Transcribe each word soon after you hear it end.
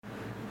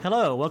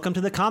Hello, welcome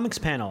to the Comics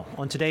Panel.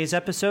 On today's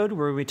episode,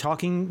 we'll be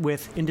talking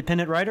with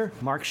independent writer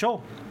Mark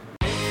Scholl.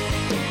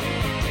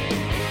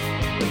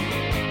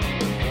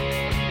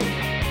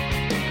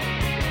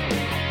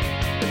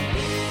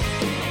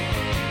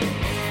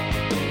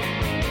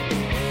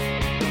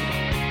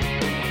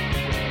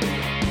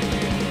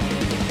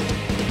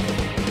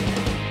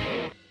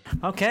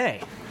 Okay,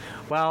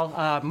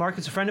 well, Mark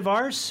is a friend of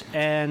ours,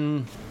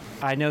 and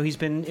I know he's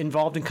been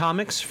involved in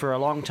comics for a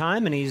long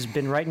time, and he's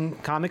been writing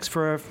comics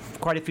for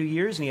quite a few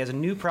years, and he has a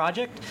new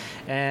project,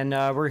 and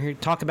we're here to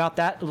talk about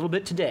that a little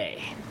bit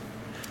today.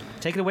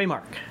 Take it away,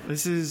 Mark.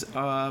 This is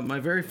my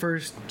very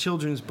first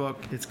children's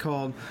book. It's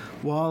called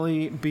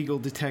Wally Beagle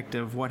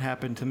Detective, What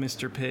Happened to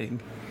Mr.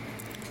 Pig.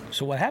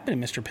 So what happened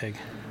to Mr. Pig?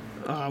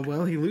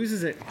 Well, he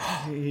loses it.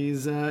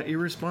 He's an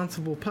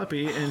irresponsible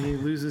puppy, and he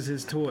loses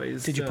his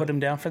toys. Did you put him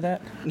down for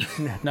that?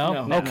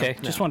 No? Okay,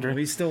 just wondering.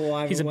 He's still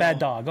alive. He's a bad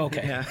dog.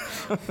 Okay.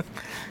 Yeah.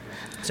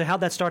 So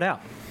how'd that start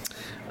out?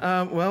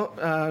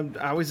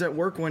 I was at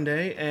work one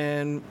day,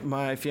 and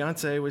my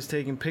fiance was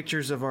taking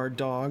pictures of our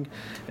dog,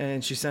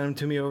 and she sent them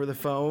to me over the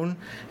phone.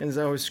 And as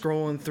I was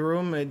scrolling through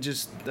them,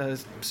 a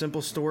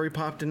simple story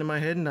popped into my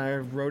head, and I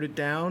wrote it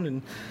down.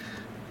 And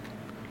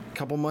a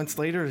couple months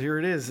later, here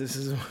it is. This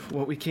is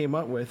what we came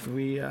up with.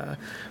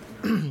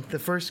 The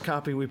first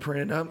copy we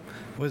printed up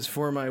was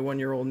for my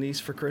 1-year-old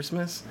niece for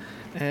Christmas,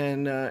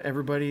 and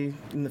everybody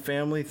in the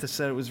family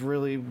said it was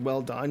really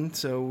well done,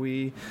 so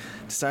we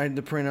decided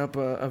to print up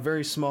a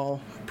very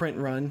small print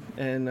run,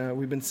 and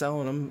we've been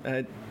selling them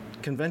at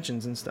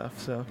conventions and stuff,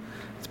 so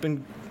it's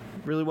been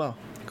really well.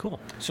 Cool.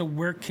 So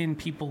where can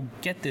people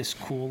get this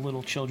cool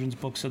little children's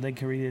book so they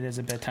can read it as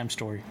a bedtime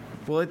story?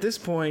 Well, at this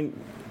point,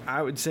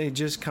 I would say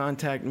just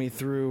contact me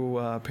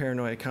through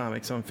Paranoia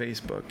Comics on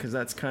Facebook, because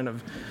that's kind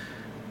of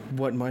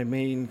what my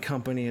main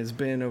company has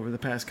been over the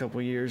past couple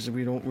of years.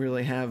 We don't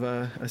really have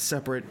a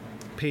separate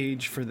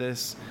page for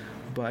this,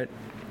 but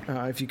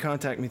if you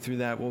contact me through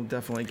that, we'll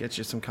definitely get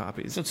you some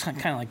copies. So it's kind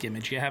of like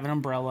Image. You have an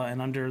umbrella,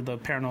 and under the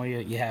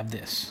Paranoia, you have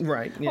this.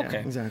 Right, yeah,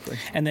 okay. Exactly.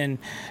 And then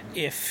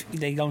if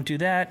they don't do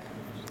that,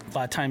 a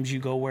lot of times you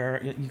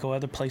go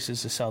other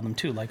places to sell them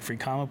too, like Free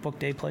Comic Book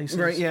Day places.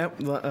 Right, yeah.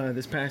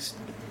 This past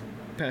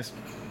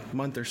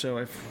month or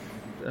so,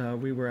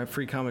 we were at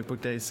Free Comic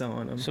Book Day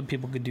selling them. So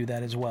people could do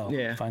that as well.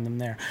 Yeah. Find them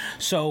there.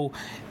 So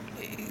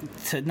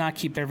to not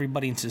keep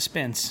everybody in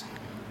suspense,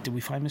 did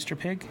we find Mr.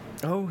 Pig?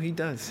 Oh, he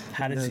does.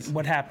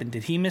 What happened?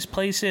 Did he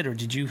misplace it, or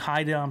did you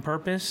hide it on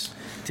purpose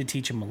to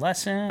teach him a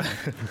lesson?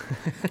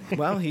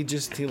 Well, he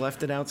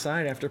left it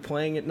outside after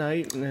playing at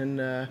night, and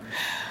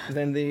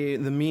then the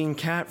mean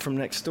cat from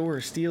next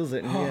door steals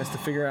it, and he has to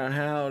figure out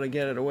how to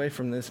get it away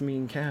from this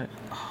mean cat.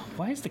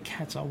 Why is the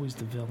cats always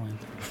the villain?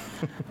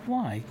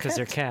 Why? Because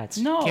they're cats.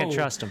 No. Can't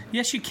trust them.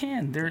 Yes, you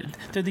can. They're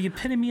the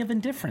epitome of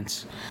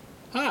indifference.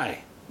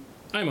 Hi,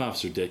 I'm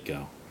Officer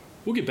Ditko.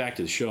 We'll get back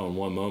to the show in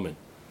one moment.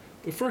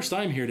 But first,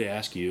 I'm here to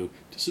ask you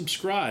to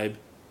subscribe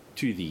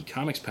to the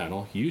Comics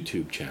Panel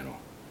YouTube channel.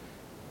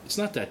 It's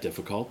not that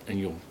difficult, and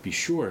you'll be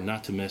sure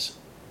not to miss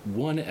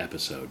one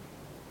episode.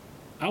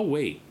 I'll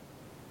wait.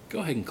 Go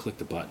ahead and click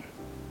the button.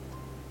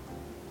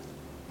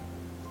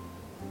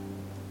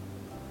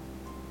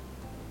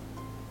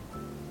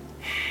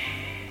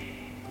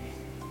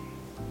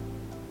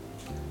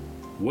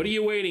 What are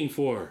you waiting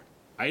for?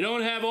 I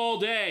don't have all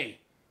day.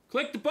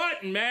 Click the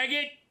button,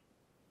 maggot!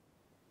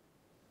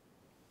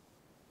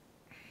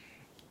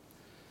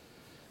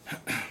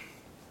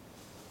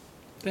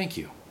 Thank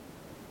you.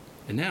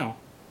 And now,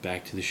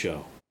 back to the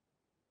show.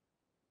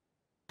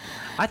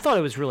 I thought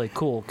it was really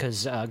cool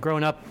because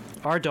growing up,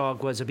 our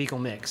dog was a Beagle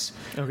mix.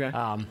 Okay.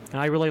 And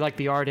I really liked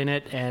the art in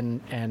it,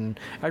 and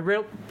I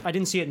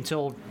didn't see it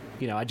until,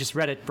 I just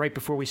read it right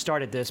before we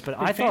started this, but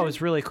I thought it was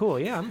really cool.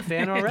 Yeah, I'm a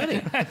fan already.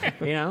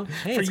 Hey,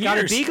 it's got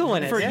a beagle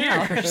in it. For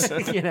years.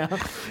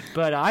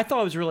 But I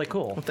thought it was really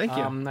cool. Well, thank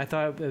you. I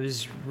thought it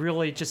was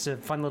really just a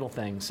fun little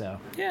thing, so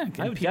Yeah,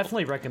 I would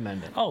definitely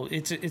recommend it. Oh,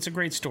 it's a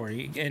great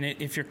story, and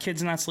if your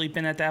kid's not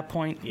sleeping at that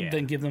point,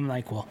 then give them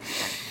NyQuil.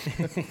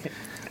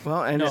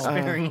 Well, and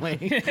Sparingly.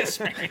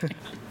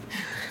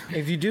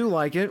 if you do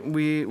like it,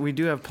 we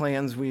do have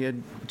plans. We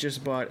had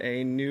just bought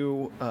a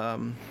new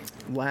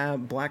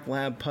black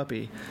lab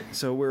puppy,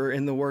 so we're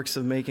in the works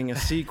of making a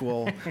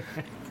sequel.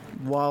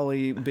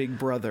 Wally Big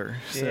Brother.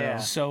 So. Yeah.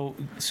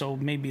 So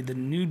maybe the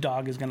new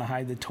dog is going to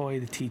hide the toy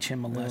to teach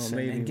him a lesson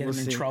and get him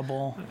in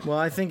trouble. Well,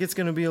 I think it's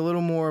going to be a little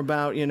more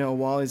about,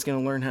 Wally's going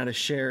to learn how to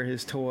share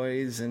his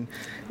toys and,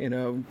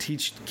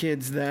 teach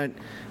kids that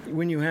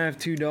when you have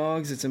two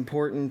dogs, it's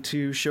important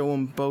to show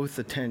them both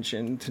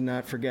attention, to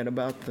not forget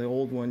about the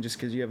old one just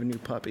because you have a new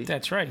puppy.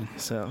 That's right.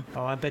 So.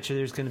 Oh, I bet you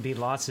there's going to be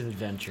lots of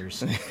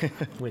adventures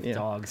with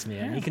dogs,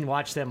 man. Yeah. You can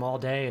watch them all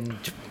day and...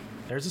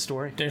 There's a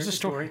story. There's a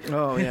story.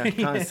 Oh, yeah,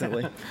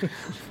 constantly.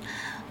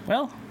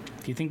 Well,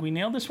 do you think we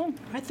nailed this one?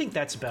 I think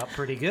that's about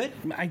pretty good.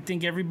 I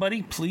think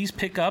everybody, please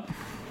pick up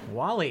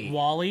Wally,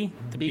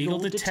 the Beagle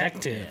Beagle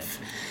Detective.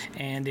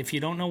 And if you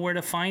don't know where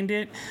to find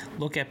it,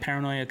 look at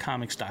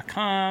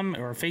paranoiacomics.com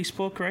or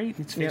Facebook, right?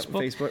 It's Yep,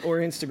 Facebook. Facebook or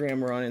Instagram.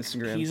 We're on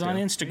Instagram. He's too. on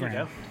There Instagram. you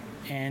go.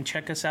 And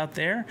check us out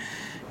there.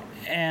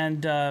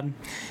 And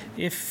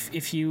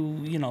if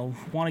you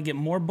want to get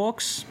more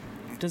books,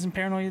 doesn't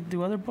Paranoia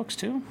do other books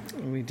too?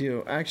 We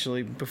do.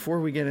 Actually, before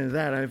we get into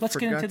that, I Let's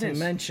get forgot into to this.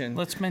 mention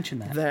Let's mention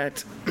that.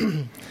 that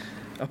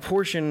a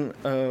portion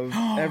of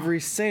every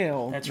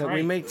sale That's that we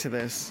right. make to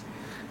this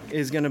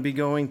is going to be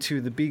going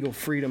to the Beagle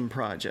Freedom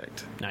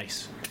Project.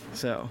 Nice.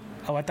 So,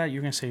 Oh, I thought you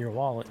were going to say your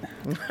wallet.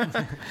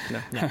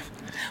 No.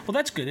 Well,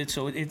 that's good.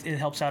 It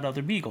helps out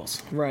other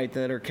beagles. right,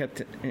 that are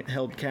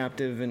held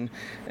captive and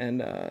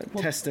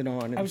tested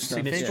on and I was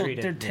stuff. saying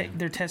Mistreated,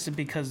 they're tested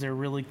because they're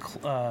really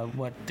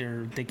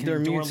they can Their endure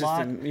immune a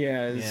lot.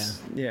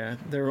 system,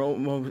 they're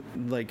almost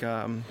like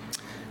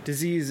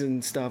disease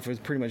and stuff is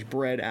pretty much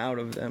bred out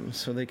of them,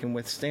 so they can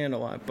withstand a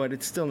lot. But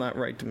it's still not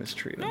right to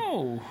mistreat them.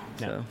 No,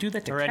 No. do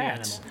that to Or any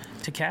cats. animal.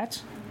 To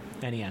cats?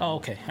 Any animal. Oh,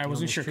 okay. I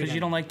wasn't sure mistreat because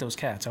you don't animal. like those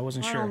cats. I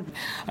wasn't sure. Well-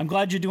 I'm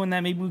glad you're doing that.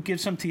 Maybe we'll give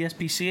some to the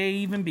SPCA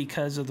even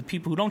because of the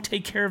people who don't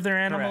take care of their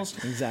animals.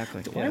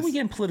 Exactly. Why are we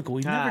getting political?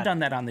 We've never Ah, done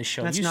that on this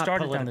show. That's You not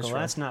started political. down this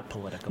road. That's not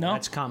political. No?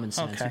 That's common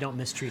sense. Okay. You don't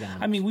mistreat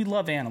animals. I mean, we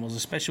love animals,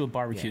 especially with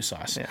barbecue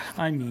sauce.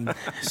 I mean,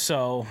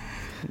 so,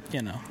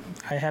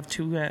 I have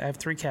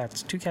three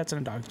cats, 2 cats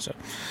and a dog, so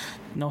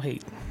no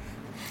hate.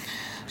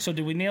 So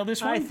did we nail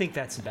this one? I think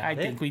that's about I it.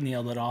 think we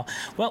nailed it all.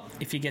 Well,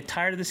 if you get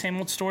tired of the same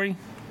old story,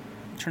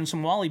 turn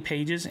some Wally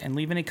pages and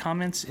leave any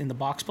comments in the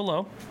box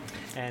below.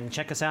 And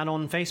check us out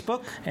on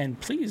Facebook. And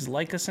please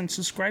like us and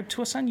subscribe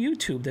to us on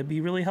YouTube. That'd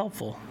be really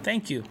helpful.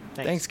 Thank you.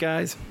 Thanks,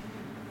 guys.